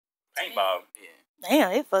Paintball. Yeah.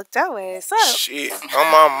 Damn, it fucked your ass up. Shit,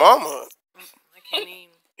 on my mama. I can't even.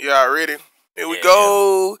 Y'all ready? Here we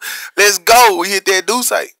go. Let's go. We hit that do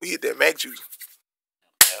site. We hit that Mac juice.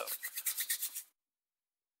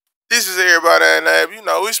 This is Everybody Ain't Able. You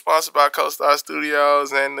know, we sponsored by CoStar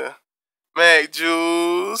Studios and the Mac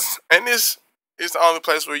Juice. And this is the only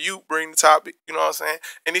place where you bring the topic. You know what I'm saying?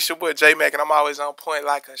 And it's your boy J Mac, and I'm always on point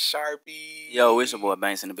like a Sharpie. Yo, it's your boy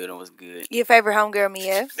Banks in the building. What's good? Your favorite homegirl,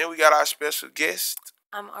 Mia. Then we got our special guest.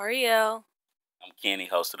 I'm Ariel. I'm Kenny,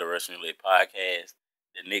 host of the Russian Lit Podcast.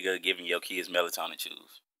 The nigga giving your kids melatonin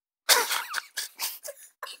chews.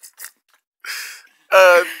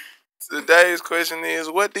 Today's question is,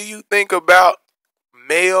 what do you think about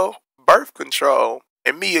male birth control?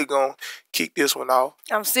 And Mia gonna kick this one off.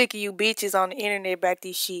 I'm sick of you bitches on the internet about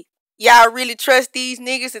this shit. Y'all really trust these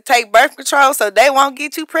niggas to take birth control so they won't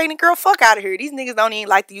get you pregnant? Girl, fuck out of here. These niggas don't even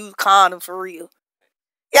like to use condoms for real.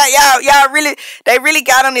 Y'all really, they really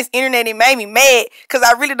got on this internet and made me mad because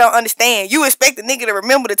I really don't understand. You expect a nigga to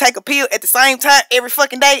remember to take a pill at the same time every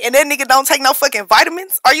fucking day and that nigga don't take no fucking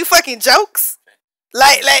vitamins? Are you fucking jokes?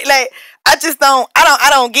 Like, I just don't, I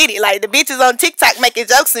don't get it. Like, the bitches on TikTok making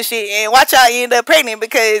jokes and shit and watch y'all end up pregnant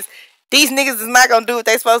because these niggas is not gonna do what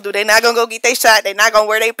they supposed to do. They not gonna go get their shot. They not gonna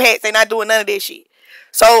wear their pads. They not doing none of this shit.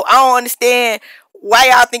 So, I don't understand why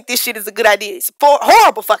y'all think this shit is a good idea. It's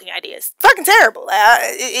horrible fucking ideas. Fucking terrible.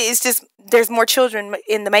 It's just, there's more children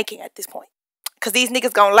in the making at this point. Because these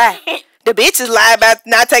niggas gonna lie. The bitches lie about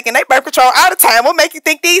not taking their birth control all the time. What make you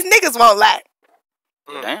think these niggas won't lie?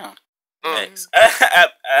 Damn.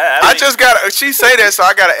 I just gotta. She say that, so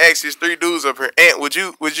I gotta ask these three dudes up here. Aunt, would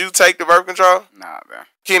you take the birth control? Nah, bro.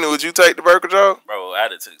 Kenny, would you take the birth control? Bro, I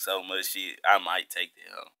done took so much shit. I might take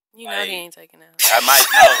that. You know he ain't taking that.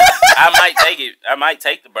 I might take it. I might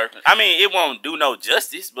take the birth control. I mean, it won't do no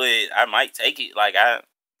justice, but I might take it. Like I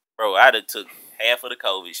done took half of the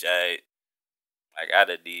COVID shot. Like I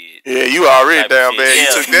done did. Yeah, you already down bad. Yeah.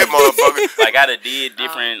 You took that motherfucker. Like I done did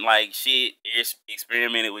different like shit.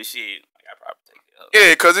 Experimented with shit. Like I probably take it up.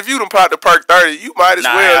 Yeah, because if you done popped the perk 30, you might as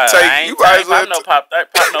well take. You might as well pop no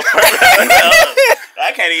perk.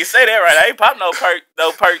 I can't even say that right. I ain't pop no perk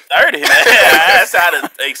 30. Man. I started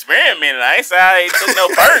experimenting. I ain't say I ain't took no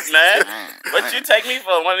perk, man. What you take me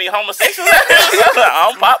for, one of these homosexuals? I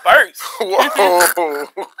don't pop perks. Whoa.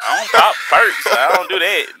 I don't pop perks. I don't do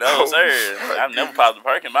that. No, sir. I've never popped a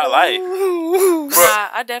perk in my life. Nah,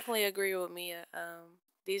 I definitely agree with Mia.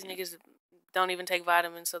 These niggas don't even take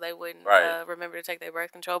vitamins, so they wouldn't remember to take their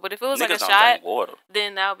birth control. But if it was niggas like a shot,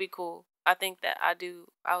 then that would be cool. I think that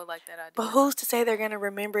I would like that idea. But who's to say they're going to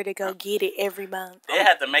remember to go get it every month? They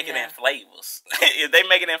have to make it in flavors. If they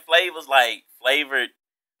make it in flavors like flavored,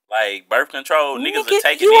 like birth control, niggas will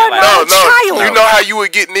take it in like... No. You know how you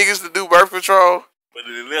would get niggas to do birth control? Put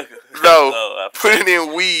it in liquor. No, put it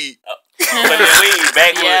in weed. Put it in weed,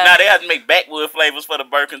 backwood. Yeah. Now they have to make backwood flavors for the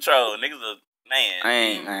birth control. Niggas are,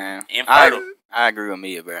 man. Infertile. I agree with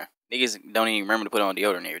Mia, bro. Niggas don't even remember to put on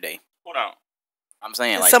deodorant every day. Hold on. I'm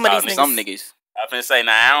saying, like, some niggas. I finna say,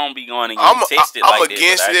 now, I don't be going and getting tested like this. I'm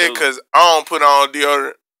against it because I don't put on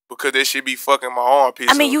deodorant because that shit be fucking my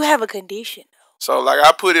armpits. I mean, you have a condition. So, like,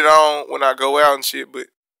 I put it on when I go out and shit, but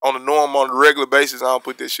on the regular basis, I don't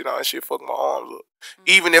put that shit on. That shit fuck my arms up.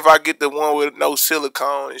 Even if I get the one with no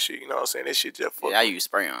silicone and shit, you know what I'm saying? That shit just fuck. Yeah, I use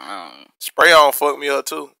spray on. Spray on fuck me up,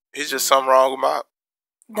 too. It's just something wrong with my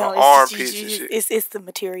armpits and shit. It's the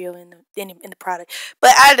material in the product.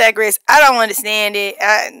 But I digress. I don't understand it.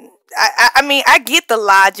 I mean, I get the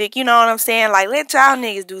logic. You know what I'm saying? Like, let y'all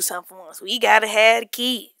niggas do something for us. We gotta have the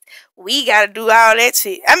kids. We gotta do all that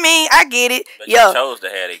shit. I mean, I get it. But you chose to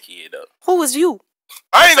have that kid, though. Who was you?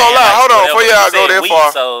 I ain't gonna lie. Like, hold on. Before y'all go that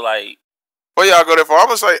far. So, like... Before y'all go that far, I'm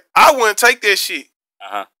gonna say, I wouldn't take that shit.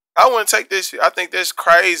 Uh-huh. I wouldn't take this shit. I think that's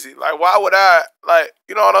crazy. Like, why would I? Like,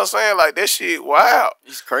 you know what I'm saying? Like, that shit, wow.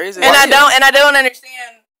 It's crazy. And I don't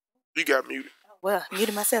understand. You got muted. Well,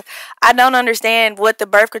 muted myself. I don't understand what the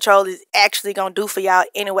birth control is actually gonna do for y'all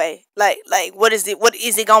anyway. Like, what is it? What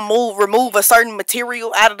is it gonna remove a certain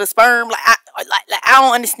material out of the sperm? Like, I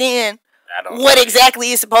don't understand what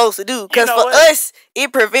exactly it's supposed to do. Because for us,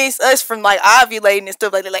 it prevents us from like ovulating and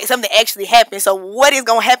stuff like that. Like, something actually happens. So, what is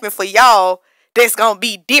gonna happen for y'all that's gonna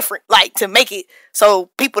be different, like, to make it so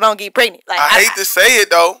people don't get pregnant? Like, I hate to say it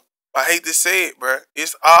though. I hate to say it, bro.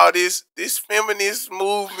 It's all this feminist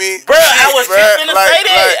movement. Bro, I was just finna say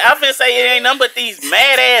that. I finna say it ain't nothing but these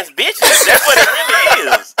mad ass bitches. That's what it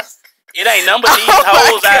really is. It ain't none but these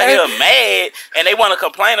hoes out here mad and they want to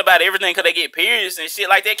complain about everything because they get periods and shit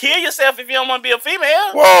like that. Kill yourself if you don't want to be a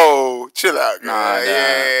female. Whoa, chill out, girl. Nah,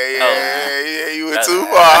 Yeah, you went too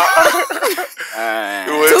far.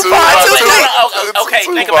 You went too far. Okay,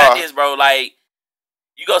 think about this, bro. Like,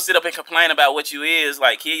 you go sit up and complain about what you is,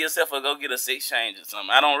 like, kill yourself or go get a sex change or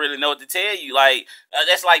something. I don't really know what to tell you. Like,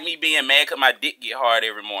 that's like me being mad because my dick get hard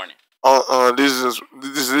every morning. This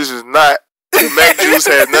is not. Mac Juice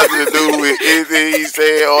has nothing to do with anything he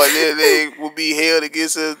said or anything will be held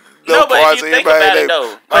against us. No, but if you think about it,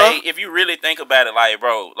 though, like, if you really think about it, like,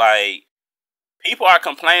 bro, like, people are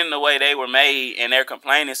complaining the way they were made, and they're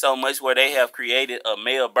complaining so much where they have created a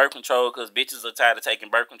male birth control because bitches are tired of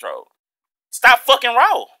taking birth control. Stop fucking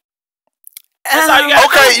raw. That's all you gotta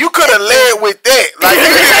do. Okay, you could have led with that. Like,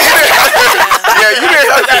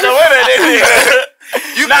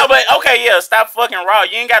 but okay, yeah, stop fucking raw.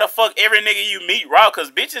 You ain't gotta fuck every nigga you meet raw,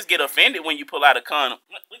 cause bitches get offended when you pull out a condom.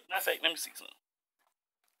 Let me see something.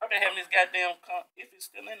 I've been having this goddamn condom. If it's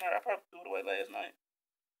still in there, I probably threw it away last night.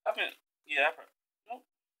 I probably. Nope.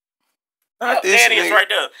 There it is right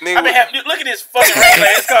there. I've been having, look at this fucking regular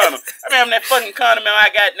ass condom. I've been having that fucking condom in my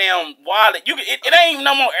goddamn wallet. It ain't even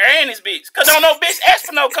no more air in this bitch. Cause don't no bitch ask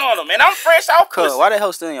for no condom, and I'm fresh off pussy. Why the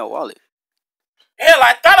hell still in your wallet? Hell,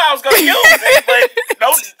 I thought I was gonna use it, but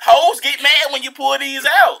those hoes get mad when you pull these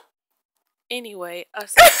out. Anyway,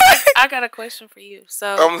 so I got a question for you.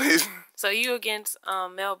 So you against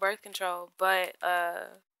male birth control, but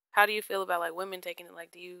how do you feel about like women taking it? Like,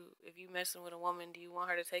 if you messing with a woman, do you want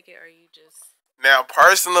her to take it, or you just? Now,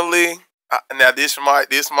 personally, this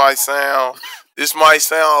might sound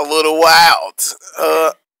a little wild.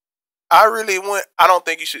 I don't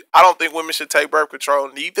think women should take birth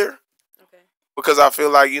control neither. Okay. Because I feel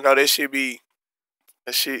like that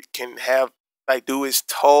shit can have do its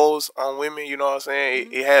tolls on women. You know what I'm saying?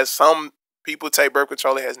 Mm-hmm. It has some people take birth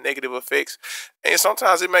control. It has negative effects, and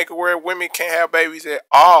sometimes it make it where women can't have babies at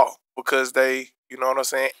all because they. You know what I'm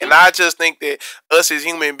saying? And I just think that us as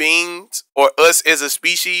human beings, or us as a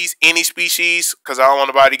species, any species, because I don't want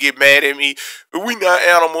nobody to get mad at me, but we not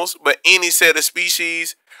animals, but any set of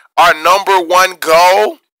species, our number one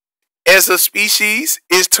goal as a species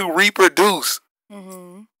is to reproduce.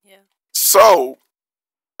 Mm-hmm. Yeah. So,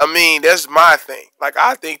 I mean, that's my thing. Like,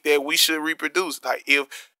 I think that we should reproduce. Like,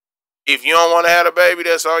 if you don't want to have a baby,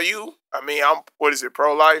 that's all you. I mean, I'm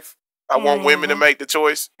pro-life. I want women to make the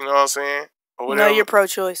choice. You know what I'm saying? No, you're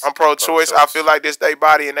pro-choice. I'm pro-choice. I feel like this their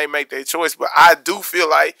body and they make their choice. But I do feel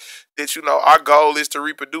like that, our goal is to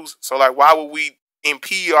reproduce. So, like, why would we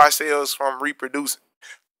impede ourselves from reproducing?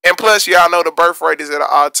 And plus, y'all know the birth rate is at an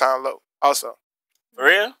all-time low also. For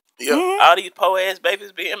real? Yeah. Mm-hmm. All these po-ass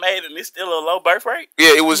babies being made and it's still a low birth rate?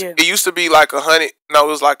 Yeah, it was. Yeah. It used to be like 100. No, it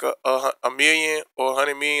was like a million or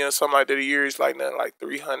 100 million or something like that a year. It's like nothing like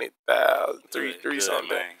 300,000, three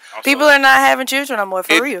something. People are not having children no more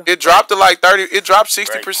for real. It dropped to like 30. It dropped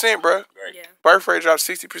 60%, bro. Yeah. Birth rate dropped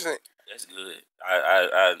 60%. That's good.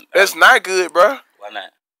 That's not good, bro. Why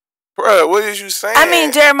not? Bro, what is you saying? I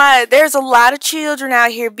mean, Jeremiah, there's a lot of children out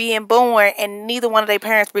here being born, and neither one of their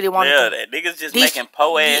parents really want them. Yeah, that niggas just making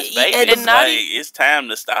po-ass babies. And like, it's time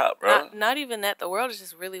to stop, bro. Not even that. The world is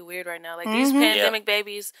just really weird right now. Like, these pandemic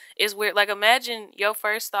babies is weird. Like, imagine your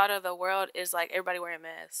first thought of the world is, like, everybody wearing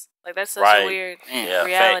masks. Like, that's such a weird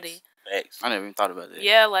reality. Facts. I never even thought about that.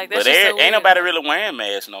 Yeah, like, that's but just so weird. Ain't nobody really wearing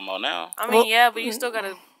masks no more now. I mean, but you still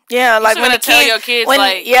gotta... Yeah, like when the tell your kids, when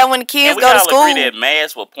the kids go to school. Agree that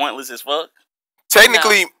masks were pointless as fuck.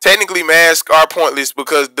 Technically, masks are pointless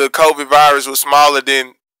because the COVID virus was smaller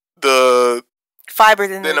than the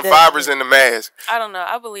fibers in the mask. I don't know.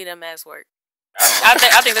 I believe that masks work. I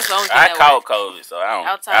think that's the only thing I caught COVID, so I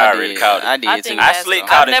don't. I already caught it. I did too.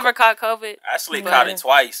 I've never caught COVID. I caught it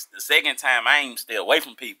twice. The second time, I ain't stay away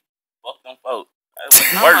from people. Fuck them folks. Oh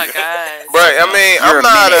my god, bro! I mean,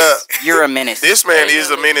 You're a menace. This man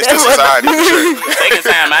is a menace to society. For sure. The second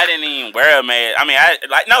time, I didn't even wear a mask. I mean,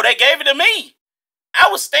 no, they gave it to me.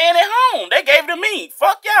 I was staying at home. They gave it to me.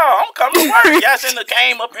 Fuck y'all. I'm coming to work. Y'all shouldn't have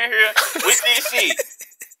came up in here with this shit.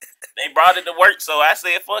 They brought it to work, so I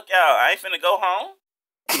said, fuck y'all. I ain't finna go home.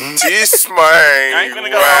 This man. I ain't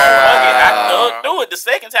finna go home. I dug through it the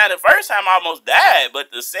second time. The first time I almost died,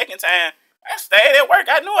 but the second time, I stayed at work.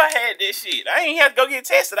 I knew I had this shit. I ain't have to go get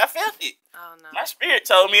tested. I felt it. Oh no. My spirit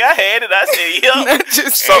told me I had it. I said, "Yo."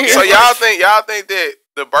 So y'all think that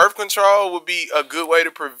the birth control would be a good way to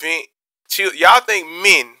prevent y'all think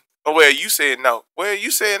men? Well, you said no. Well, you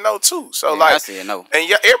said no too. So I said no.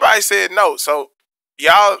 And everybody said no. So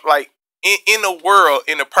y'all in the world,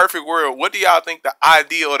 in the perfect world, what do y'all think the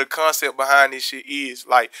idea or the concept behind this shit is?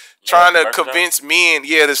 Like trying to convince men,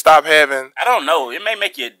 to stop having. I don't know. It may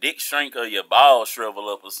make your dick shrink or your balls shrivel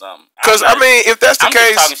up or something. Because I mean, if that's the case,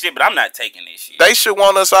 I'm just talking shit, but I'm not taking this shit. They should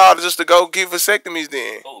want us all to go get vasectomies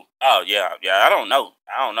then. Oh yeah. I don't know.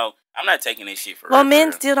 I'm not taking this shit for real. Well,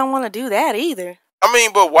 men still don't want to do that either. I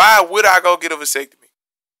mean, but why would I go get a vasectomy?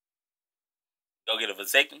 Go get a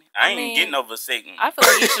vasectomy? I ain't getting no vasectomy. I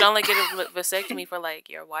feel like you should only get a vasectomy for like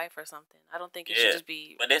your wife or something. I don't think it should just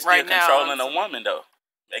be. But they're still controlling a woman though.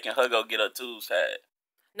 Making her go get her tubes tied.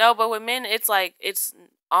 No, but with men, it's like it's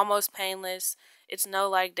almost painless. It's no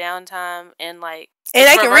like downtime and like. And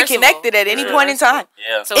they can reconnect it at any point in time.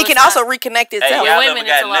 Yeah. So it can also reconnect itself. Hey, y'all with women,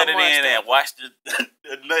 ever it's a lot got more nutted in stuff. and watched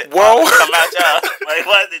the nut Whoa. come out y'all? Like,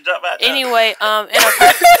 why did it drop out y'all? Anyway,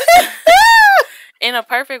 in a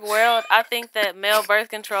perfect world, I think that male birth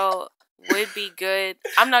control would be good.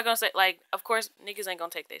 I'm not gonna say like, of course, niggas ain't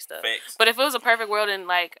gonna take their stuff. Facts. But if it was a perfect world and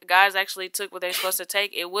like guys actually took what they're supposed to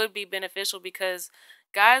take, it would be beneficial because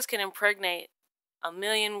guys can impregnate 1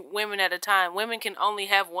 million women at a time. Women can only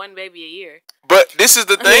have one baby a year. But this is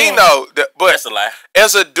the thing, though. But that's a lie.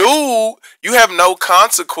 As a dude, you have no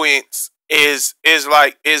consequence. Is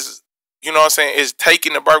you know what I'm saying? Is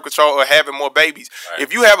taking the birth control or having more babies. Right.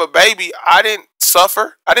 If you have a baby, I didn't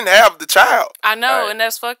suffer. I didn't have the child. I know, and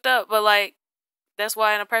that's fucked up. But like, that's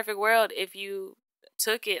why in a perfect world, if you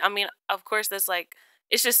took it, I mean, of course, that's like,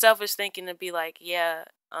 it's just selfish thinking to be like, yeah,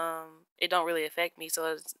 it don't really affect me, so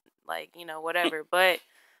it's like, you know, whatever. But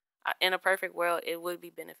in a perfect world, it would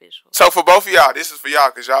be beneficial. So for both of y'all, this is for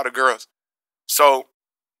y'all because y'all the girls. So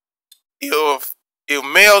if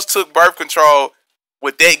males took birth control,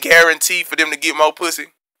 would that guarantee for them to get more pussy?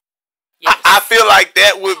 Yes. I feel like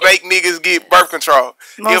that would make niggas get birth control.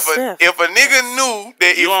 If a nigga knew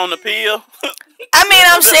that you on the pill. I mean,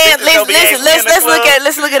 I'm saying,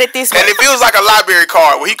 let's look at it this way. And if it was like a library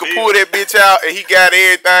card where he could pull that bitch out and he got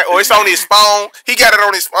everything, or it's on his phone, he got it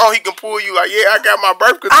on his phone, he can pull you like, yeah, I got my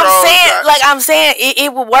birth control. I'm saying,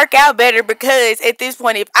 it would work out better because at this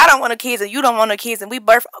point, if I don't want no kids and you don't want no kids and we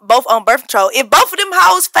both on birth control, if both of them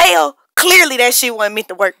hoes fail, clearly that shit wasn't meant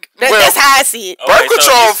to work. That's how I see it. Okay, birth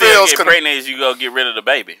control fails. Get pregnant is you go get rid of the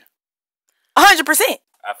baby. 100%.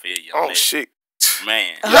 I feel you. Oh shit.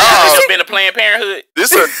 Man, y'all been to Planned Parenthood?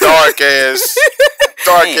 This a dark ass.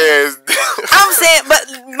 I'm saying, but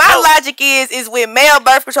my logic is with male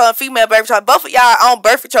birth control and female birth control, both of y'all on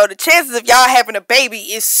birth control, the chances of y'all having a baby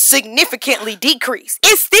is significantly decreased.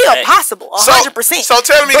 It's still possible, 100%. So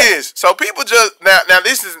tell me this. So people just now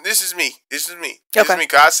this is me. This is me. Cause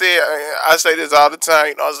I say this all the time.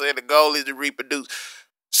 You know what I'm saying? The goal is to reproduce.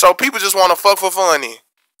 So people just want to fuck for fun then.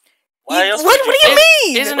 What do you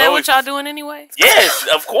mean? Isn't that what y'all doing anyway? Yes,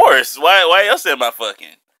 of course. Why else am I fucking?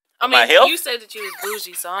 I mean, you said that you was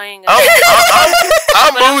bougie, so I ain't gonna...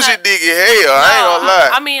 I'm bougie digging hell. I ain't gonna lie.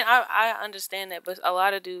 I mean, I understand that, but a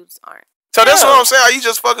lot of dudes aren't. So that's what I'm saying. Are you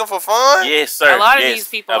just fucking for fun? Yes, sir. A lot of these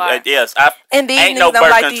people are. Yes. And these ain't no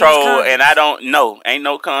birth control, and I don't know. Ain't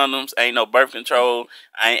no condoms. Ain't no birth control.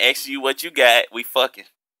 I ain't asking you what you got. We fucking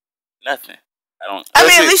nothing. I mean,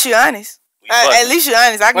 at least you're honest. At least you're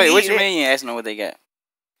honest. I can Wait, what you mean you asking them what they got?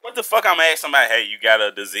 What the fuck I'm asking somebody, hey, you got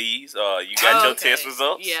a disease or you got your test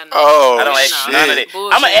results? Yeah, no. I don't ask none of that.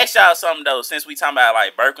 Bullshit. I'm going to ask y'all something, though, since we talking about,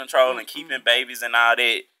 like, birth control and keeping babies and all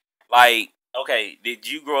that. Like, okay,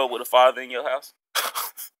 did you grow up with a father in your house?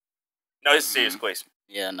 No, it's a serious question.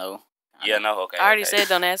 Yeah, no. Yeah, no, okay. I already said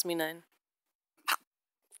don't ask me nothing.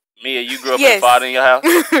 Mia, you grew up with a father in your house?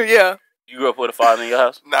 Yeah. You grew up with a father in your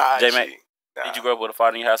house? Nah, J-Mac, did you grow up with a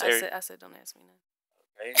father in your house, Harry? I said don't ask me nothing.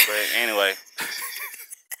 Okay, but anyway.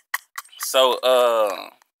 So,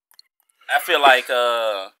 I feel like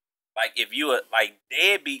if you were, like,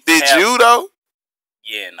 deadbeats. Did you, though?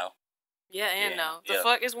 Yeah, no. Yeah, and no. The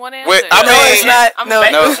fuck is one answer? Wait, I mean, it's not. No,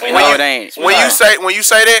 it ain't. When you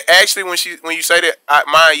say that, actually, when you say that,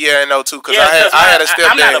 mine, yeah and no, too. Because I had a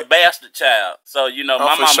stepdad. I'm not a bastard child. So, you know,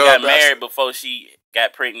 my mom got married before she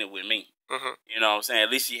got pregnant with me. Mm-hmm. You know what I'm saying? At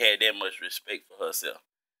least she had that much respect for herself.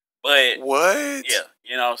 But what? Yeah,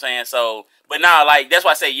 you know what I'm saying. So, but now, like that's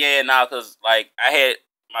why I say yeah now, because like I had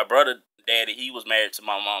my brother, daddy, he was married to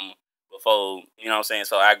my mama before. You know what I'm saying.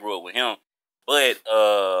 So I grew up with him. But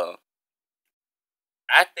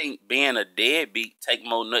I think being a deadbeat take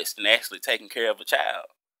more nuts than actually taking care of a child.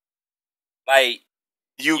 Like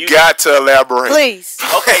you got to elaborate, please.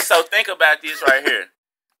 Okay, so think about this right here.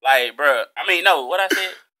 Like, bro, I mean, no, what I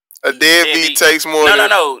said. A deadbeat takes more.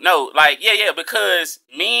 No. Like, yeah, because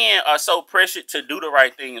men are so pressured to do the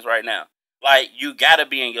right things right now. Like, you gotta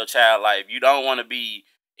be in your child life. You don't want to be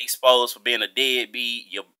exposed for being a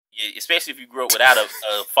deadbeat. especially if you grew up without a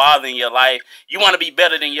father in your life, you want to be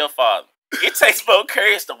better than your father. It takes more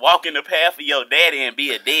courage to walk in the path of your daddy and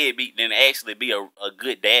be a deadbeat than actually be a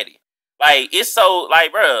good daddy. Like, it's so,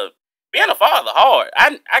 like, bro, being a father hard.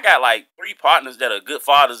 I got, like, 3 partners that are good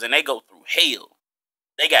fathers, and they go through hell.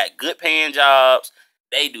 They got good paying jobs.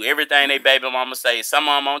 They do everything they baby mama say. Some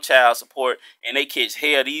of them on child support, and they catch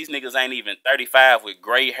hell. These niggas ain't even 35 with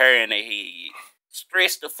gray hair in their head.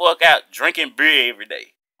 Stressed the fuck out, drinking beer every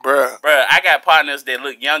day. Bruh, I got partners that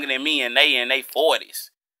look younger than me, and they in their 40s.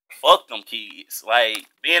 Fuck them kids. Like,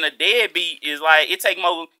 being a deadbeat is like, it take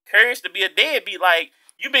more courage to be a deadbeat. Like,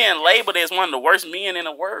 you being labeled as one of the worst men in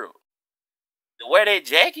the world. To wear that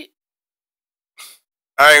jacket?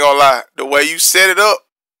 I ain't gonna lie. The way you set it up,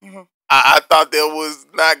 I thought that was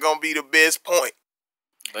not gonna be the best point.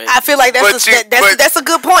 But I feel like that's a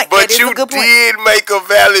good point. But you did make a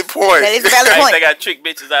valid point. That is a valid point. They got trick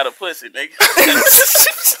bitches out of pussy, nigga.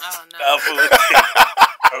 Oh no.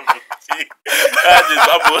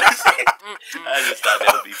 I just thought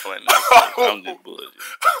that would be funny. I'm just bullshit.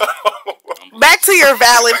 Back to your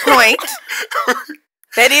valid point.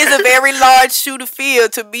 That is a very large shoe to fill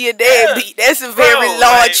to be a deadbeat. That's a very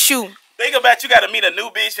large shoe. Think about, you got to meet a new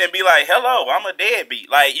bitch and be like, hello, I'm a deadbeat.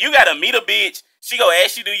 Like, you got to meet a bitch. She go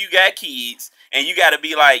ask you, do you got kids? And you got to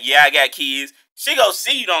be like, yeah, I got kids. She go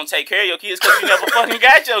see you don't take care of your kids because you never fucking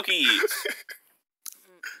got your kids.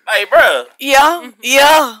 Like, bro. Yeah.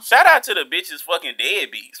 Shout out to the bitches fucking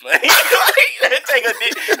deadbeats, man.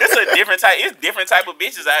 It's a different type. It's different type of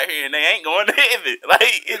bitches out here, and they ain't going to heaven. Like,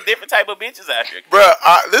 it's different type of bitches out here. Bro,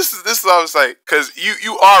 this is what I was saying. Because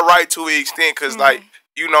you are right to an extent. Because, like,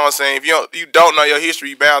 you know what I'm saying? If you don't know your history,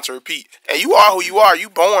 you bound to repeat. And you are who you are. You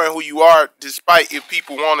born who you are, despite if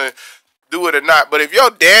people want to do it or not. But if your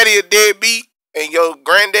daddy a deadbeat and your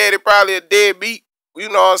granddaddy probably a deadbeat, you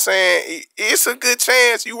know what I'm saying? It's a good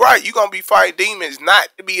chance. You right. You gonna be fighting demons not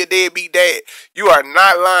to be a deadbeat dad. You are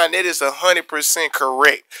not lying. That is 100%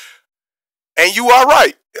 correct. And you are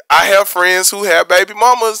right. I have friends who have baby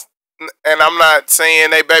mamas, and I'm not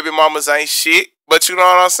saying they baby mamas ain't shit. But you know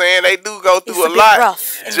what I'm saying? They do go through a lot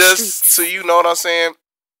just to, you know what I'm saying,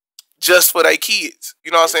 just for their kids.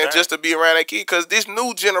 You know what I'm saying? Just to be around their kids. Because this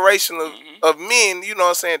new generation of men, you know what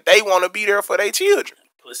I'm saying, they want to be there for their children.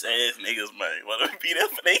 Pussy ass niggas, man. Want to be there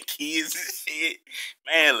for their kids and shit.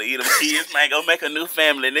 Man, leave them kids, man. Go make a new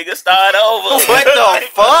family. Nigga, start over. What the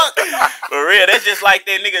fuck? For real, that's just like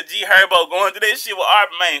that nigga G Herbo going through that shit with R,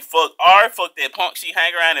 man. Fuck R, fuck that punk she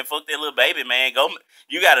hang around, and fuck that little baby, man. Go,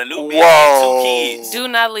 you got a new bitch and 2 kids. Do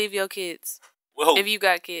not leave your kids. Whoa. If you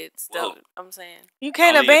got kids, I'm saying. You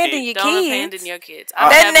can't abandon your kids. Don't abandon your kids.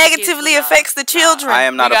 That negatively affects the children. I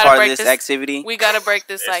am not a part of this activity. We gotta break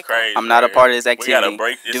this cycle. Crazy, I'm not a part of this activity. We gotta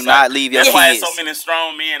break this Do not leave your kids. That's why so many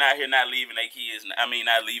strong men out here not leaving their kids. I mean,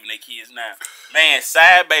 not leaving their kids now. Man,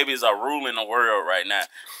 side babies are ruling the world right now.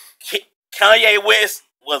 Kanye West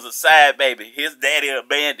was a side baby. His daddy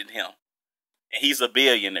abandoned him. And he's a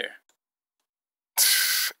billionaire.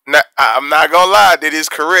 I'm not gonna lie, that is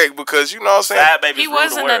correct because you know what I'm saying. Side babies he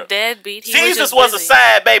wasn't a deadbeat. Jesus was a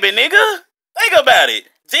side baby, nigga. Think about it.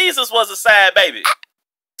 Jesus was a side baby.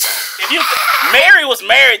 Mary was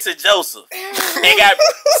married to Joseph and got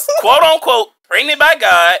quote unquote pregnant by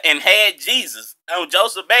God and had Jesus on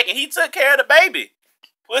Joseph back, and he took care of the baby.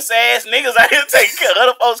 Pussy ass niggas out here taking care of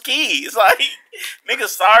other folks' kids. Like, niggas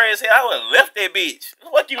sorry as hell. I would have left that bitch.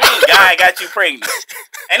 What you mean God got you pregnant?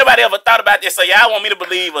 Ain't nobody ever thought about this, so y'all want me to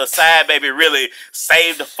believe a side baby really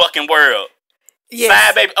saved the fucking world. Yes.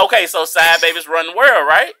 Side baby. Okay, so side babies run the world,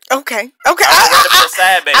 right? Okay.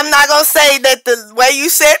 I'm not gonna say that the way you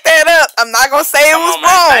set that up. I'm not gonna say it was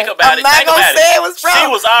wrong. Think about it. I'm not gonna say it was wrong. She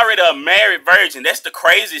was already a married virgin. That's the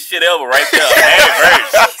craziest shit ever, right there. A married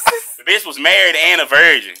virgin. The bitch was married and a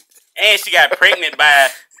virgin, and she got pregnant by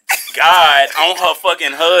God on her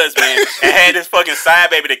fucking husband, and had this fucking side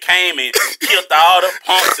baby that came and killed all the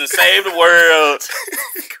punks and saved the world.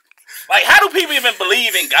 Like, how do people even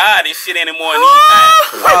believe in God and shit anymore in these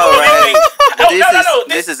times? All right.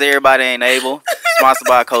 This is Everybody Ain't Able, sponsored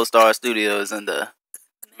by CoStar Studios and the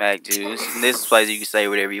Mac Juice. And this is a place you can say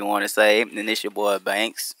whatever you want to say. And this your boy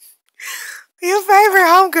Banks. Your favorite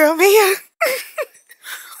homegirl, Mia.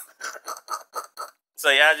 So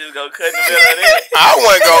y'all just go cut in the middle of this? I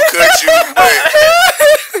wasn't gonna cut you,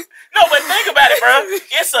 but no, but think about it, bro.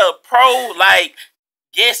 It's a pro,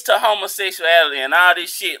 yes to homosexuality and all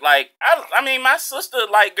this shit. Like, I mean, my sister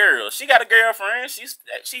like girls. She got a girlfriend. She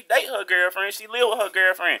date her girlfriend. She live with her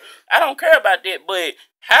girlfriend. I don't care about that. But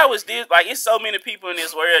how is this? Like, it's so many people in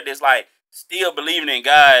this world that's like still believing in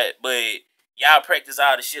God, but y'all practice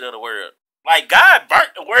all the shit of the world. Like, God burnt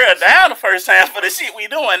the world down the first time for the shit we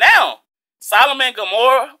doing now. Solomon and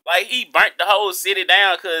Gomorrah, like, he burnt the whole city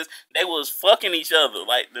down because they was fucking each other,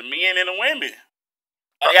 like the men and the women.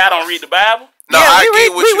 Like, y'all don't read the Bible? No, yeah, I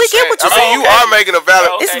get what you're saying. I mean, you are making a valid.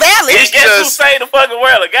 It's valid. And guess who saved the fucking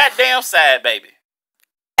world? A goddamn side baby.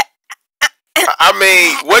 I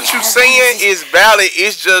mean, what you saying is valid.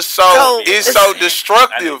 It's just so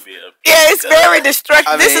destructive. Yeah, it's very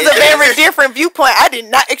destructive. This is a very different viewpoint. I did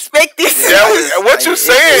not expect this. What you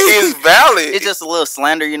saying is valid. It's just a little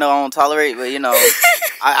slander, I don't tolerate, but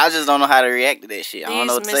I just don't know how to react to that shit. I don't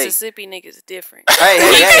know what to say. Mississippi niggas different.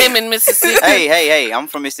 Hey, in Mississippi. Hey, I'm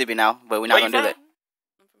from Mississippi now, but we're not gonna do that.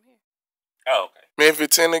 I'm from here. Oh, okay.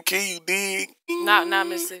 Memphis, Tennessee, you dig? Not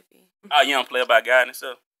Mississippi. Oh, you don't play about God and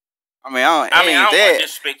stuff? I mean, I don't want to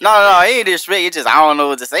disrespect you. No, it ain't disrespect. It's just I don't know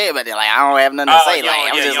what to say about it. Like, I don't have nothing to say. Like,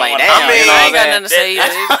 I'm just like, damn. I ain't got nothing to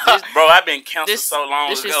say. Bro, I've been counseled so long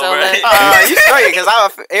ago, bro. You straight, because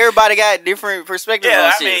everybody got different perspectives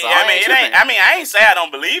on shit. I ain't say I don't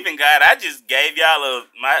believe in God. I just gave y'all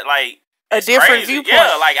a different viewpoint.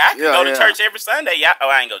 Yeah, like, I can go to church every Sunday.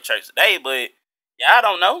 I ain't go to church today, but y'all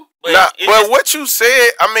don't know. But what you said,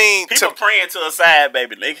 I mean, people praying to a side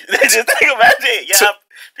baby, nigga. Just think about it.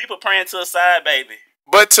 People praying to a side baby.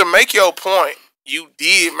 But to make your point, you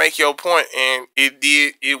did make your point, and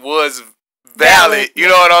it was valid. You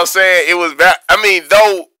know what I'm saying? It was valid. I mean,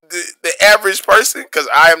 though the average person, because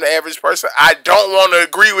I am the average person, I don't want to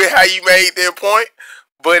agree with how you made that point.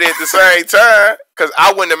 But at the same time, because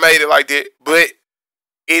I wouldn't have made it like that, but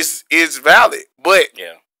it's valid. But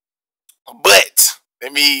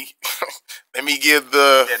let me give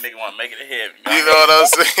the that nigga want to make it ahead. You know what I'm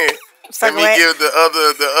saying? Let me give the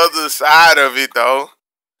other side of it though.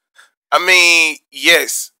 I mean,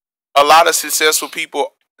 yes, a lot of successful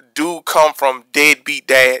people do come from deadbeat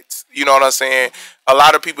dads. You know what I'm saying? A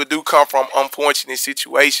lot of people do come from unfortunate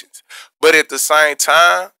situations. But at the same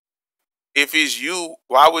time, if it's you,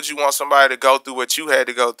 why would you want somebody to go through what you had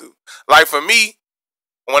to go through? Like for me,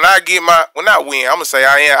 when I get I'm gonna say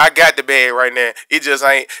I got the bag right now. It just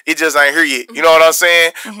ain't here yet. You know what I'm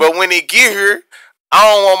saying? Mm-hmm. But when it get here, I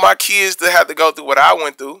don't want my kids to have to go through what I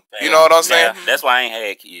went through. Damn. You know what I'm saying? That's why I ain't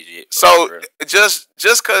had kids yet. So just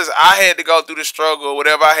because I had to go through the struggle or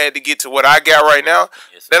whatever I had to get to what I got right now,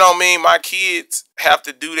 that don't mean my kids have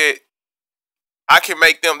to do that. I can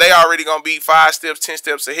make them, they already gonna be 5 steps, 10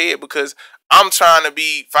 steps ahead because I'm trying to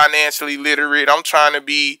be financially literate. I'm trying to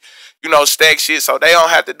be, stack shit so they don't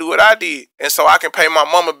have to do what I did. And so I can pay my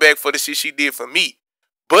mama back for the shit she did for me.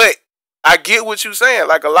 But I get what you're saying.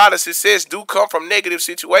 Like, a lot of success do come from negative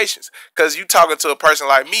situations. Because you talking to a person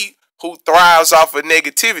like me who thrives off of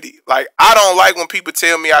negativity. Like, I don't like when people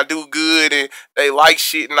tell me I do good and they like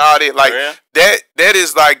shit and all that. Like, that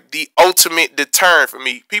is like the ultimate deterrent for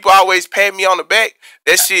me. People always pat me on the back.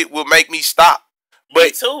 That shit will make me stop. But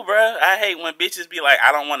me too, bro. I hate when bitches be like,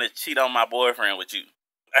 I don't want to cheat on my boyfriend with you.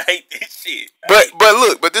 I hate this shit.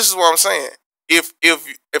 But this is what I'm saying. If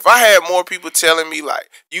I had more people telling me like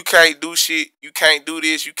you can't do shit, you can't do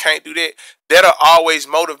this, you can't do that, that'll always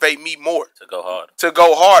motivate me more to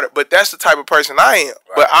go harder. But that's the type of person I am. Right.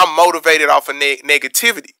 But I'm motivated off of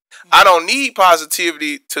negativity. Mm-hmm. I don't need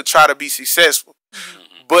positivity to try to be successful.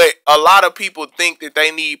 Mm-hmm. But a lot of people think that they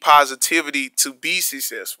need positivity to be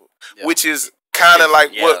successful, which is kind of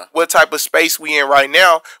like what type of space we in right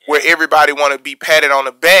now, where everybody want to be patted on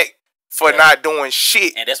the back for not doing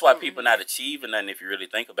shit. And that's why people not achieving nothing if you really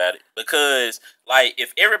think about it. Because, like,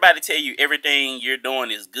 if everybody tell you everything you're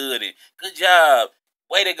doing is good and good job,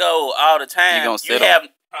 way to go all the time, you're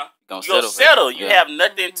gonna settle. You have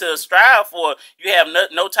nothing to strive for. You have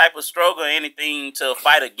no type of struggle or anything to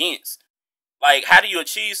fight against. Like, how do you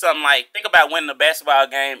achieve something? Like, think about winning a basketball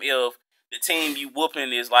game if the team you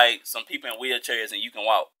whooping is, like, some people in wheelchairs and you can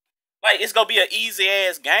walk. Like, it's going to be an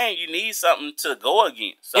easy-ass game. You need something to go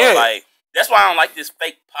against. So, like, that's why I don't like this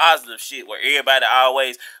fake positive shit where everybody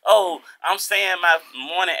always, I'm saying my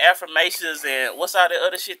morning affirmations and what's all the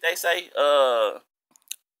other shit they say? Oh,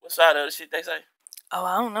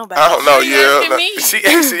 I don't know about that. I don't know, She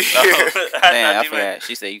I forgot.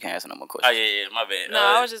 She said you can't answer no more questions. Oh, yeah, my bad. No,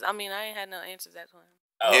 I ain't had no answers that time.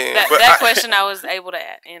 Oh. Yeah, that question I was able to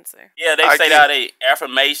answer. Yeah, they say all they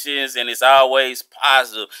affirmations and it's always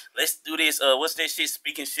positive. Let's do this. What's that shit?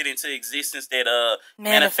 Speaking shit into existence. That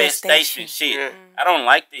manifestation shit. Yeah. I don't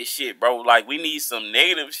like this shit, bro. Like, we need some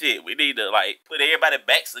negative shit. We need to like put everybody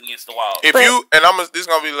backs against the wall. This is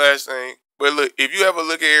gonna be the last thing. But look, if you ever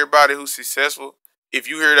look at everybody who's successful, if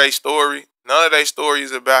you hear their story, none of their story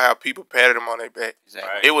is about how people patted them on their back.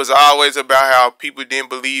 Exactly. It was always about how people didn't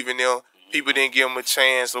believe in them. People didn't give them a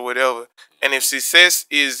chance or whatever. And if success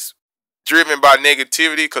is driven by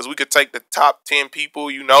negativity, because we could take the top 10 people,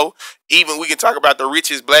 you know. Even we can talk about the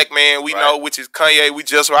richest black man we know, which is Kanye. We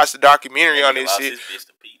just watched the documentary on this shit.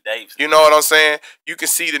 You know what I'm saying? You can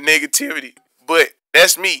see the negativity. But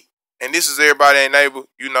that's me. And this is Everybody Ain't Able,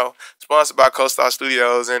 you know, sponsored by CoStar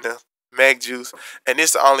Studios and the Mac Juice. And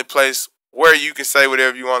it's the only place where you can say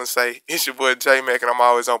whatever you want to say. It's your boy J Mac, and I'm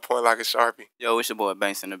always on point like a Sharpie. Yo, it's your boy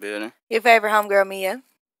Banks in the building. Your favorite homegirl, Mia.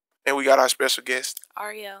 And we got our special guest,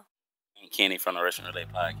 Ariel. And Kenny from the Russian Relay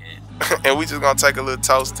Podcast. And we just going to take a little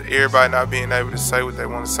toast to everybody not being able to say what they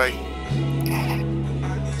want to say.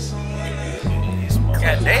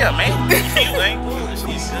 God damn, man. You ain't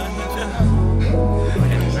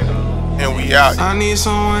And we out. I need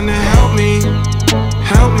someone to help me.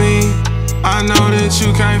 I know that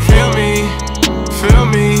you can't feel me.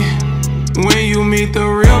 When you meet the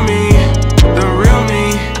real me,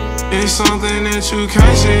 it's something that you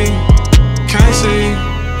can't see.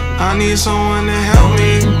 I need someone to help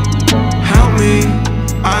me.